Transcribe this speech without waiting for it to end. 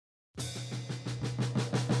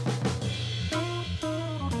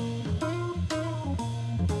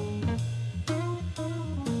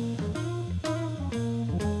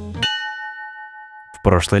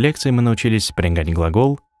прошлой лекции мы научились спрягать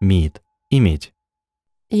глагол mít – иметь.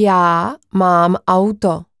 Já mám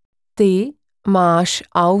auto. Ty máš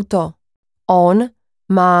auto. On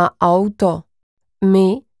má auto.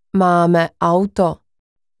 My máme auto.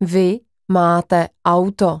 Vy máte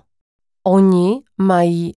auto. Oni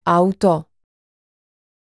mají auto.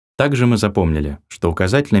 Также мы запомнили, что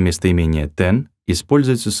указательное местоимение ten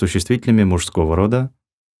используется с существительными мужского рода,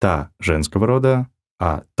 та женского рода,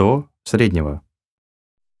 а то среднего.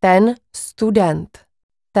 Ten student.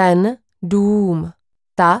 Ten dům.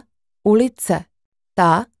 Ta ulice.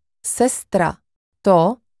 Ta sestra.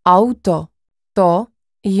 To auto. To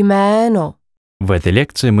jméno. В этой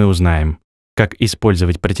лекции мы узнаем, как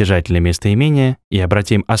использовать притяжательные местоимения и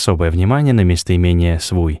обратим особое внимание на местоимение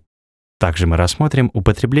свой. Также мы рассмотрим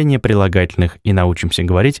употребление прилагательных и научимся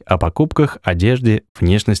говорить о покупках, одежде,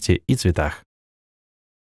 внешности и цветах.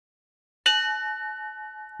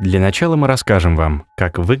 Для начала мы расскажем вам,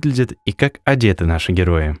 как выглядят и как одеты наши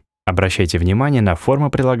герои. Обращайте внимание на формы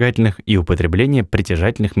прилагательных и употребление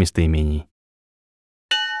притяжательных местоимений.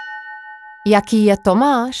 Jaký je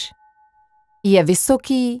Tomáš? Je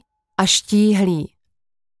vysoký a štíhlý.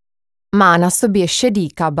 Má na sobě šedý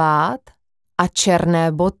kabát a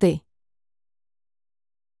černé boty.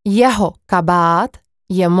 Jeho kabát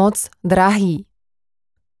je moc drahý.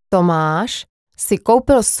 Tomáš si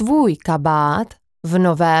koupil svůj kabát v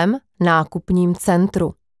novém nákupním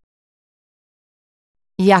centru.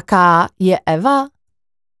 Jaká je Eva?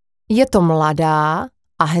 Je to mladá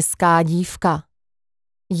a hezká dívka.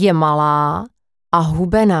 Je malá a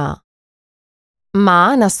hubená.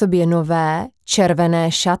 Má na sobě nové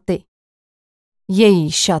červené šaty.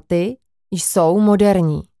 Její šaty jsou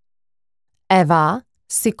moderní. Eva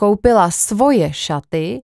si koupila svoje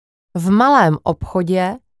šaty v malém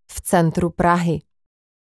obchodě v centru Prahy.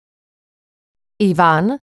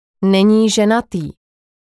 Ivan není ženatý.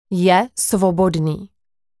 Je svobodný.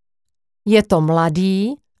 Je to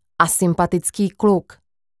mladý a sympatický kluk.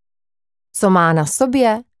 Co má na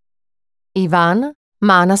sobě? Ivan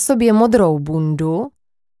má na sobě modrou bundu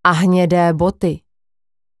a hnědé boty.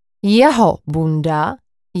 Jeho bunda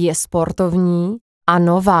je sportovní a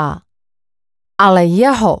nová, ale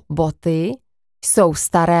jeho boty jsou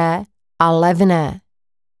staré a levné.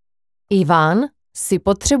 Ivan si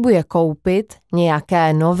potřebuje koupit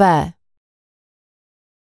nějaké nové.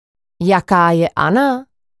 Jaká je Anna?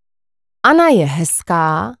 Anna je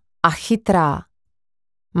hezká a chytrá.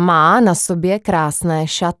 Má na sobě krásné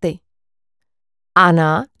šaty.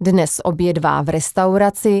 Anna dnes obědvá v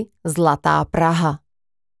restauraci Zlatá Praha.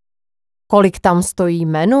 Kolik tam stojí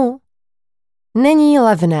menu? Není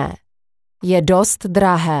levné, je dost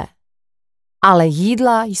drahé, ale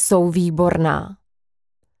jídla jsou výborná.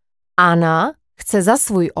 Anna chce za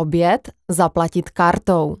svůj oběd zaplatit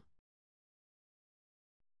kartou.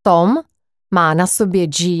 Tom má na sobě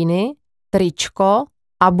džíny, tričko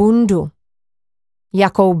a bundu.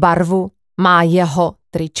 Jakou barvu má jeho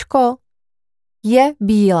tričko? Je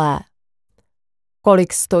bílé.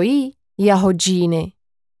 Kolik stojí jeho džíny?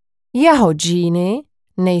 Jeho džíny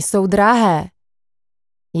nejsou drahé.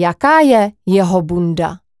 Jaká je jeho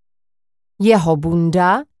bunda? Jeho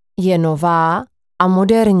bunda je nová a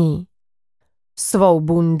moderní. Svou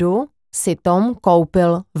bundu si Tom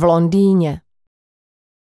koupil v Londýně.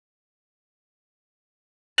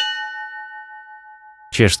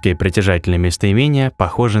 Чешские притяжательные местоимения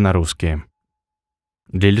похожи на русские.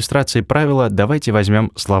 Для иллюстрации правила давайте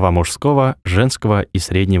возьмем слова мужского, женского и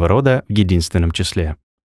среднего рода в единственном числе.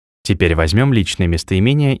 Теперь возьмем личные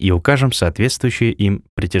местоимения и укажем соответствующие им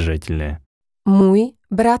притяжательные. Můj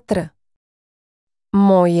bratr.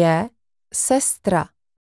 Moje sestra.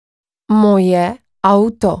 Moje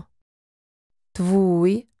auto.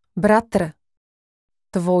 Tvůj bratr.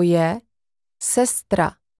 Tvoje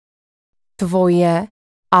sestra. Tvoje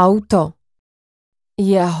auto.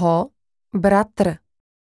 Jeho bratr.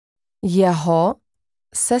 Jeho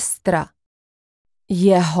sestra.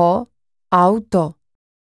 Jeho auto.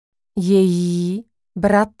 Její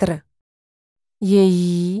bratr.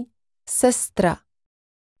 Její sestra.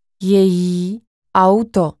 Její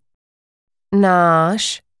auto.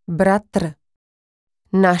 Náš bratr.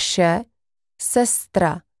 Naše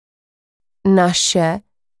sestra. Naše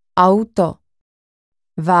auto.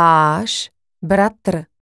 Váš bratr.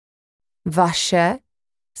 Vaše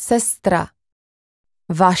sestra.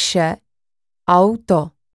 Vaše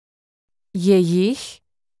auto. Jejich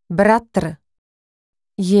bratr.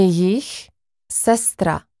 Jejich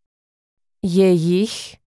sestra.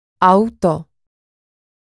 Jejich auto.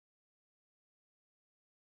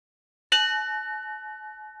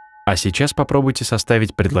 А сейчас попробуйте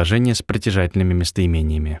составить предложение с притяжательными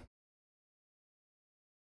местоимениями.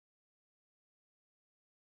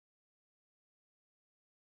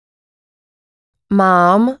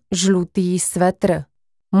 Mám žlutý svetr.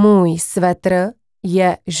 Můj svetr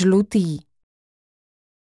je žlutý.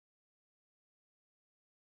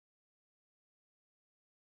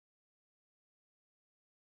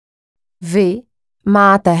 Vy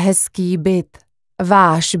máte hezký byt.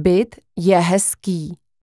 Váš byt je hezký.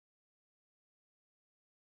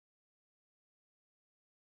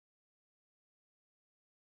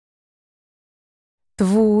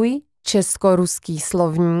 Tvůj česko-ruský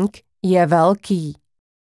slovník je velký.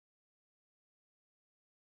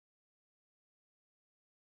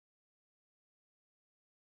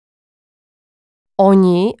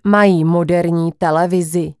 Oni mají moderní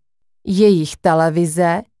televizi. Jejich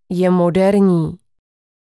televize je moderní.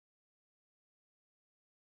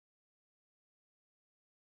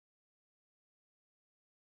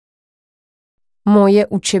 Moje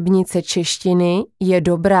učebnice češtiny je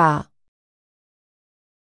dobrá.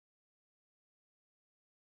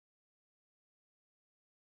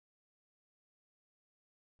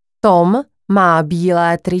 Tom má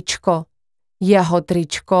bílé tričko. Jeho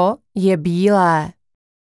tričko je bílé.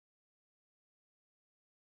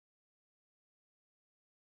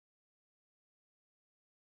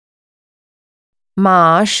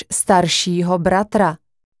 Máš staršího bratra.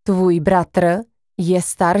 Tvůj bratr je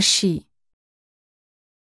starší.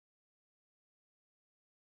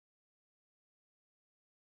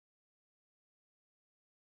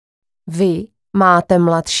 Vy máte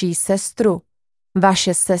mladší sestru.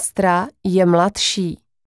 Vaše sestra je mladší.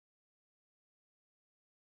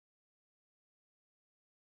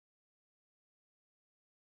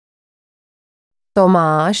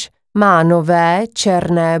 Tomáš má nové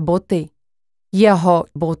černé boty. Jeho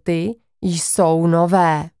boty jsou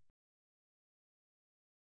nové.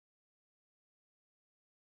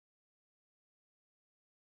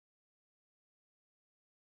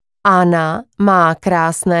 Anna má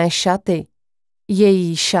krásné šaty.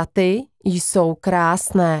 Její šaty jsou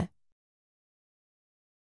krásné.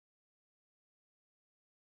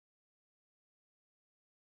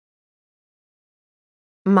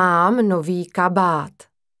 Mám nový kabát.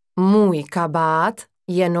 Můj kabát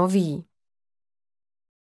je nový.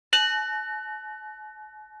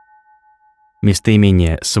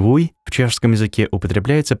 Местоимение «свой» в чешском языке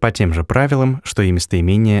употребляется по тем же правилам, что и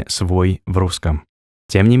местоимение «свой» в русском.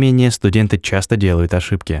 Тем не менее, студенты часто делают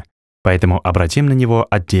ошибки, поэтому обратим на него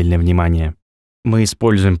отдельное внимание. Мы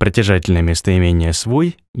используем притяжательное местоимение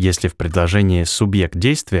 «свой», если в предложении субъект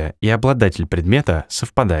действия и обладатель предмета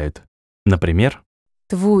совпадают. Например,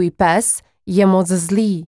 Tvůj pes je moc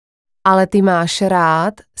zlý, ale ty máš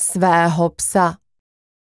rád svého psa.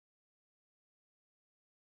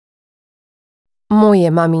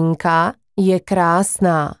 Moje maminka je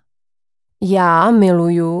krásná. Já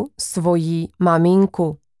miluju svoji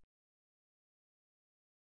maminku.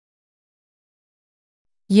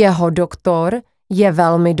 Jeho doktor je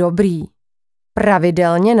velmi dobrý.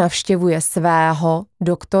 Pravidelně navštěvuje svého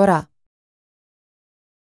doktora.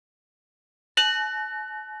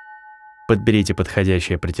 подберите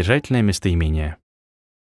подходящее притяжательное местоимение.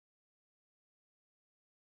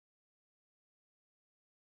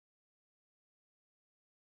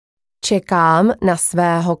 Čekám na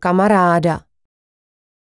svého kamaráda.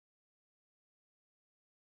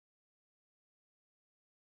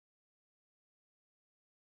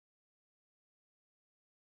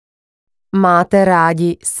 Máte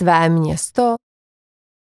rádi své město?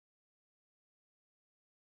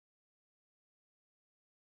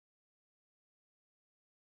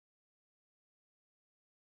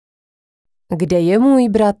 Kde je můj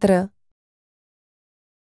bratr?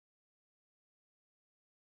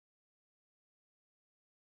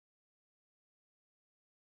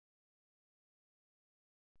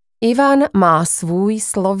 Ivan má svůj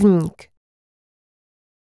slovník.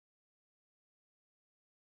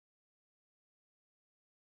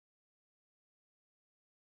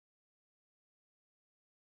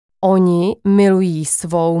 Oni milují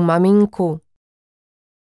svou maminku.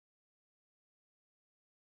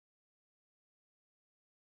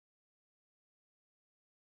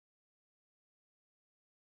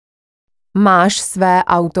 Máš své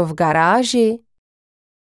auto v garáži?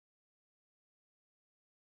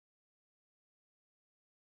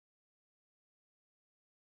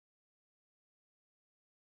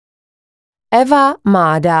 Eva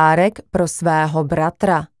má dárek pro svého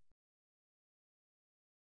bratra.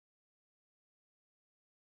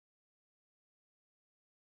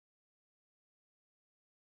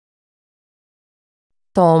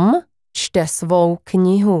 Tom čte svou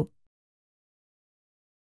knihu.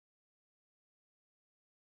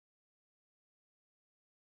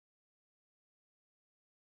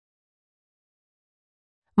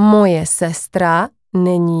 Moje sestra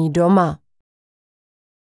není doma.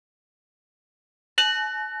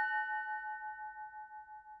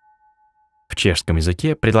 В чешском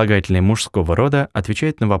языке прилагательные мужского рода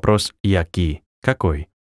отвечают на вопрос «який» – «какой»,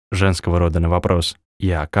 женского рода на вопрос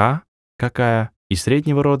 «яка» – «какая» и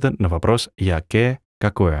среднего рода на вопрос «яке» –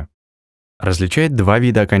 «какое». Различает два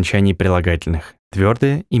вида окончаний прилагательных –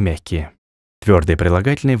 твердые и мягкие. Твердые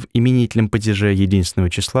прилагательные в именительном падеже единственного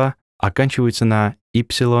числа оканчиваются на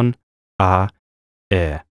y, a,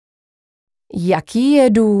 e. Jaký je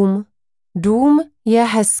dům? Dům je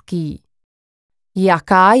hezký.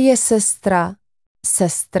 Jaká je sestra?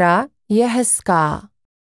 Sestra je hezká.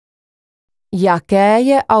 Jaké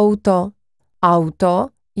je auto? Auto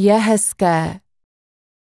je hezké.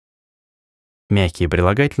 Мягкие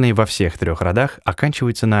прилагательные во всех трех родах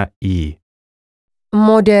оканчиваются на «и».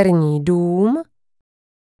 Moderní dům,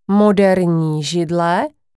 moderní židle,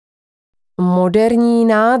 moderní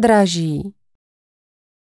nádraží.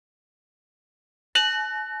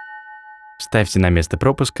 Ставьте на место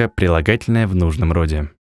пропуска прилагательное в нужном роде.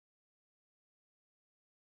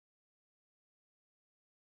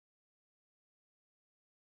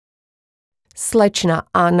 Slečna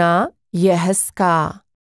Anna je hezká.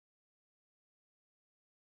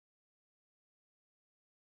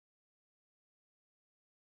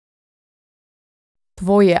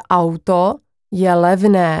 Tvoje auto je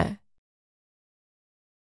levné.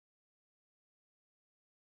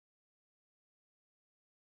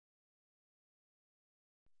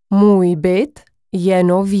 Můj byt je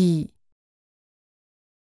nový.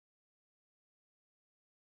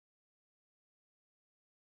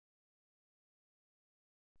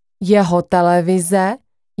 Jeho televize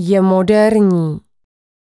je moderní.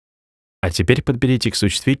 А теперь подберите к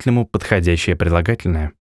существительному подходящее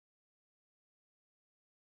прилагательное.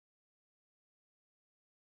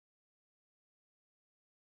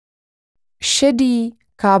 Šedý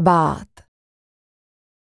kabát.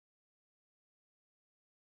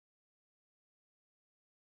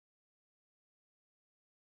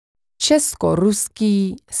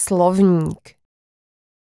 Česko-ruský slovník.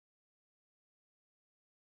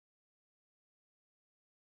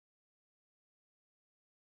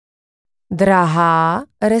 Drahá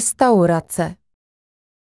restaurace.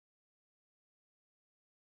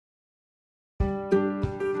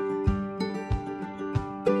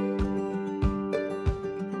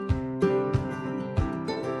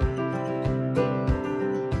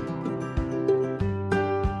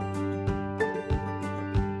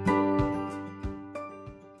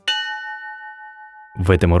 В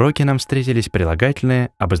этом уроке нам встретились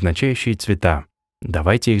прилагательные, обозначающие цвета.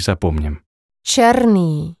 Давайте их запомним.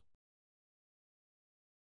 Černý.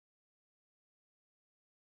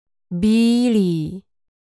 Bílý.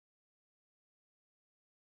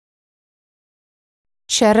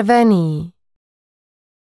 Červený.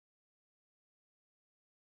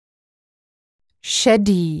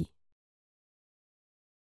 Šedý.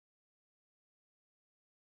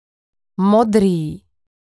 Modrý.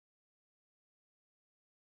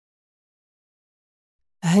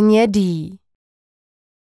 Hnědý.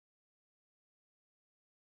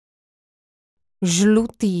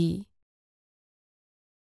 Žlutý.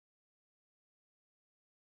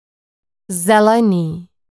 Zelený.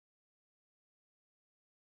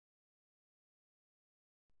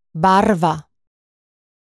 Barva.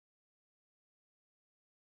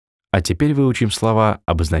 А теперь выучим слова,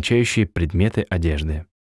 обозначающие предметы одежды.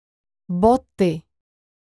 Boty.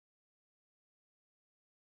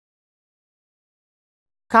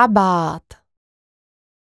 Kabát.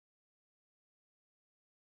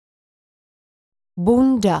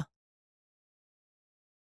 Bunda.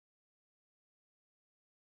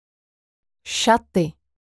 Šaty.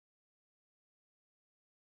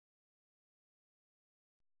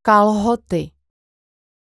 Kalhoty.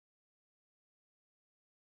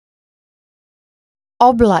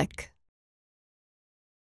 Oblek.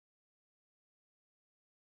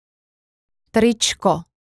 Tričko.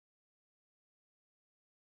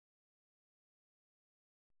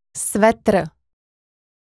 Svetr.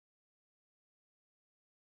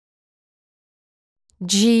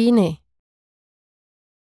 Džíny.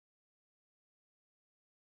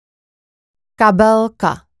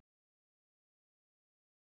 Kabelka.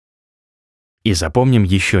 И запомним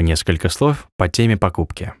еще несколько слов по теме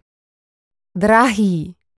покупки.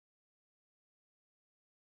 Drahý.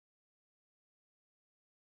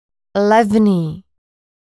 Levný.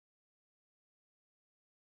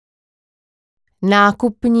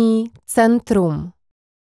 Nákupní centrum.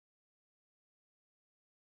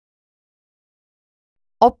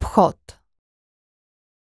 Obchod.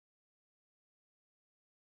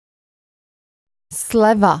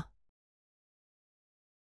 Sleva.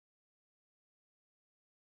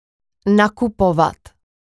 Nakupovat.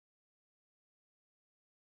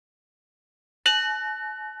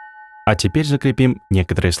 А теперь закрепим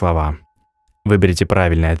некоторые слова. Выберите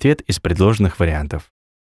правильный ответ из предложенных вариантов.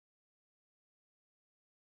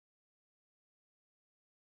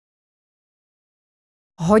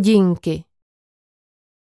 Hodinky.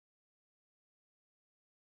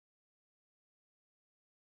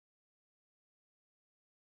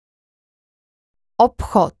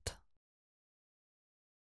 Obchod.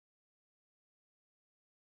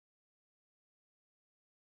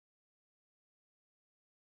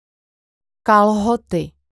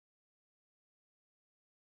 Kalhoty.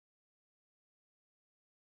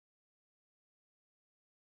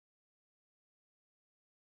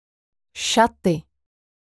 Šaty.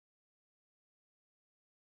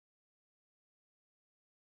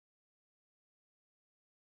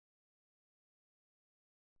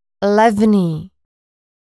 Levný.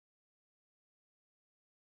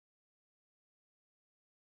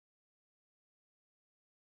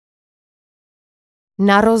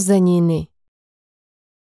 Narozeniny.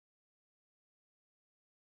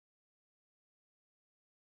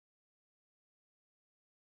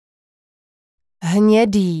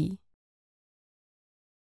 Hnědý.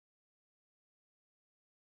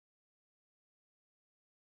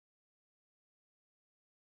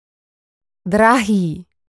 Drahý.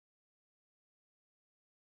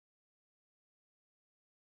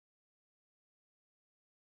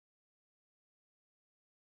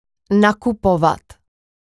 Nakupovat.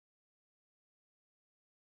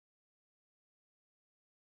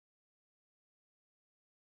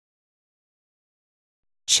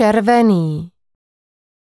 Červený.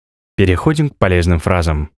 Переходим к полезным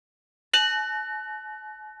фразам.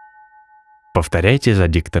 Повторяйте за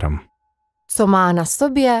диктором. Co má na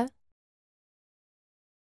sobě?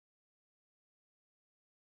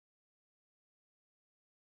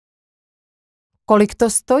 Kolik to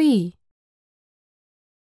stojí?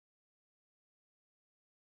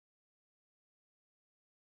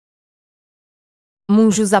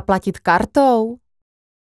 Můžu zaplatit kartou?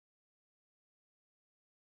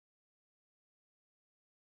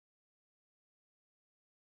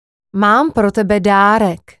 Mám pro tebe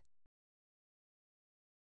dárek.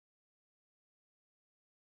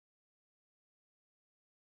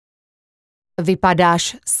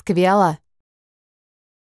 Vypadáš skvěle.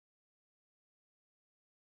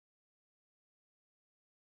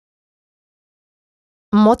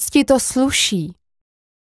 Moc ti to sluší.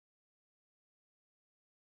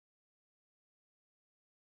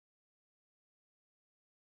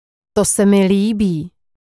 To se mi líbí.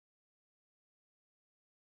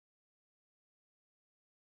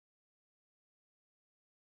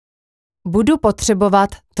 Budu potřebovat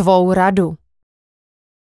tvou radu.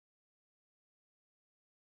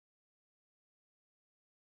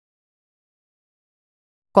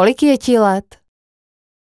 Kolik je ti let?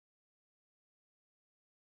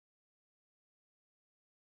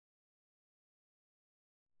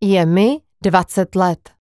 Je mi 20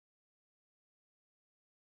 let.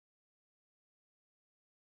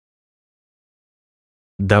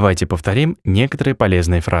 Давайте повторим некоторые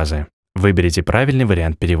полезные фразы. Выберите правильный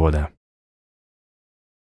вариант перевода.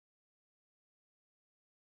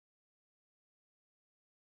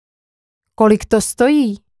 Kolik to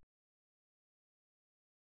stojí?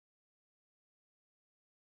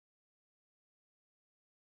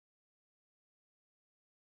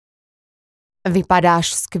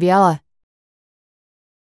 Vypadáš skvěle.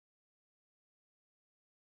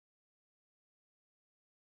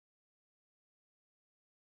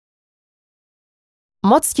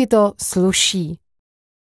 Moc ti to sluší.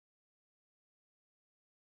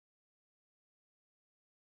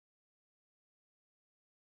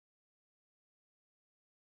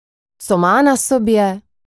 Co má na sobě?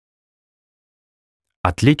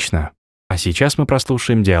 Отлично. А сейчас мы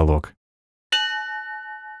прослушаем диалог.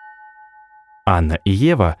 Анна и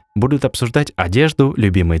Ева будут обсуждать одежду,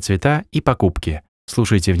 любимые цвета и покупки.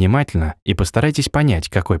 Слушайте внимательно и постарайтесь понять,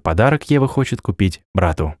 какой подарок Ева хочет купить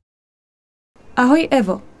брату. Ahoj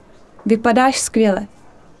Evo, vypadáš skvěle.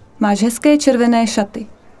 Máš hezké červené šaty.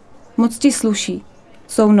 Moc ti sluší.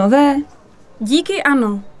 Jsou nové? Díky,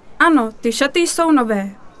 ano. Ano, ty šaty jsou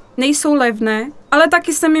nové. Nejsou levné, ale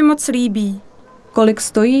taky se mi moc líbí. Kolik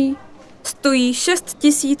stojí? Stojí 6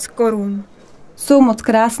 000 korun. Jsou moc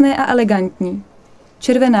krásné a elegantní.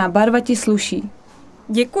 Červená barva ti sluší.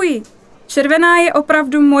 Děkuji. Červená je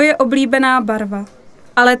opravdu moje oblíbená barva.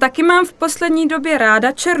 Ale taky mám v poslední době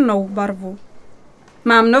ráda černou barvu.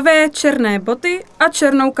 Mám nové černé boty a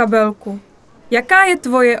černou kabelku. Jaká je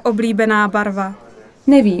tvoje oblíbená barva?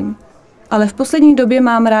 Nevím, ale v poslední době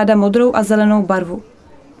mám ráda modrou a zelenou barvu.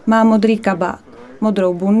 Mám modrý kabát,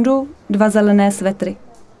 modrou bundu, 2 zelené svetry.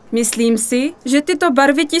 Myslím si, že tyto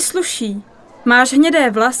barvy ti sluší. Máš hnědé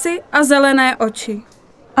vlasy a zelené oči.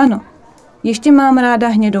 Ano, ještě mám ráda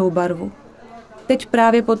hnědou barvu. Teď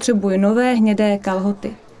právě potřebuji nové hnědé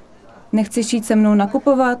kalhoty. Nechceš jít se mnou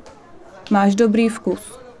nakupovat? Máš dobrý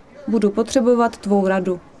vkus. Budu potřebovat tvou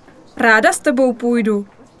radu. Ráda s tebou půjdu.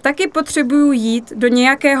 Taky potřebuju jít do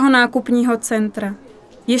nějakého nákupního centra.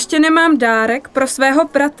 Ještě nemám dárek pro svého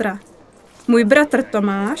bratra. Můj bratr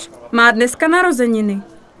Tomáš má dneska narozeniny.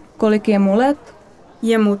 Kolik je mu let?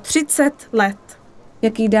 Je mu 30 let.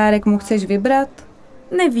 Jaký dárek mu chceš vybrat?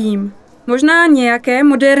 Nevím. Možná nějaké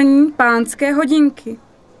moderní pánské hodinky.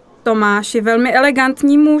 Tomáš je velmi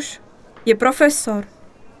elegantní muž. Je profesor.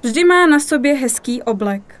 Vždy má na sobě hezký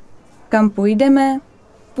oblek. Kam půjdeme?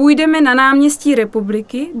 Půjdeme na náměstí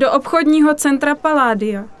Republiky do obchodního centra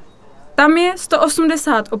Palladia. Tam je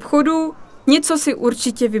 180 obchodů, něco si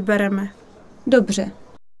určitě vybereme. Dobře.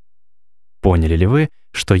 Поняли ли вы,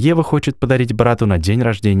 что Ева хочет подарить брату на день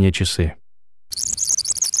рождения часы?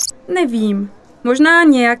 Nevím. Možná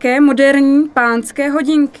nějaké moderní pánské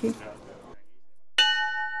hodinky.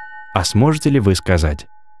 А сможете ли вы сказать,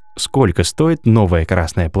 сколько стоит новое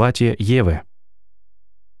красное платье Евы?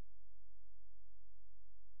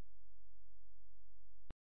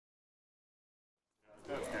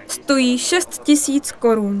 Stojí 6 000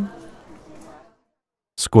 korun.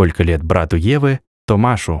 Сколько лет брату Евы,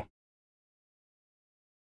 Томашу?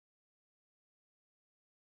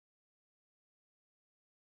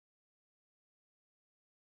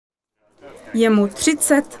 Je mu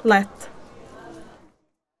 30 let.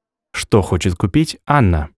 Что хочет купить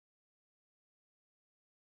Анна?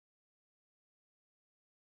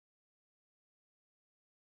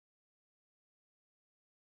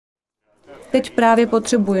 Teď právě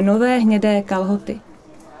potřebuji nové hnědé kalhoty.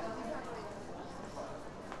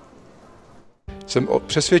 Jsem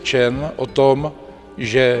přesvědčen o tom,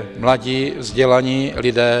 že mladí, vzdělaní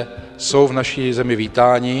lidé jsou v naší zemi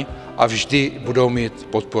vítáni a vždy budou mít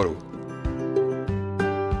podporu.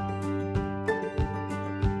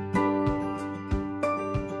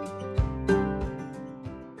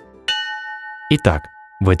 Итак,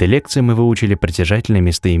 в этой лекции мы выучили притяжательные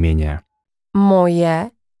местоимения.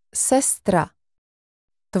 Moje sestra.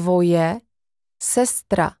 Tvoje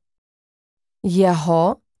sestra.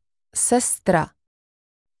 Jeho sestra.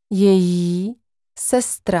 Její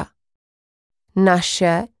sestra.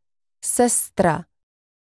 Naše sestra.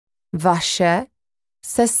 Vaše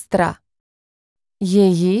sestra.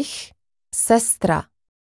 Jejich sestra.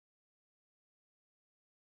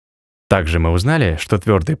 Также мы узнали, что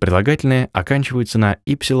твердые прилагательные оканчиваются на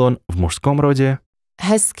 «y» в мужском роде,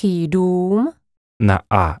 Hezký dům. на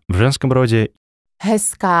 «а» в женском роде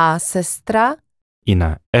Hezká sestra. и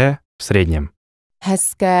на «э» в среднем.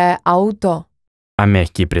 Hezké auto. А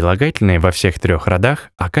мягкие прилагательные во всех 3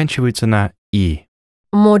 родах оканчиваются на «и».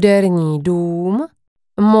 Moderní dům.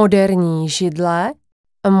 Moderní židle.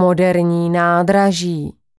 Moderní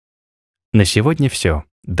nádraží. На сегодня все.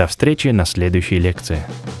 До встречи на следующей лекции.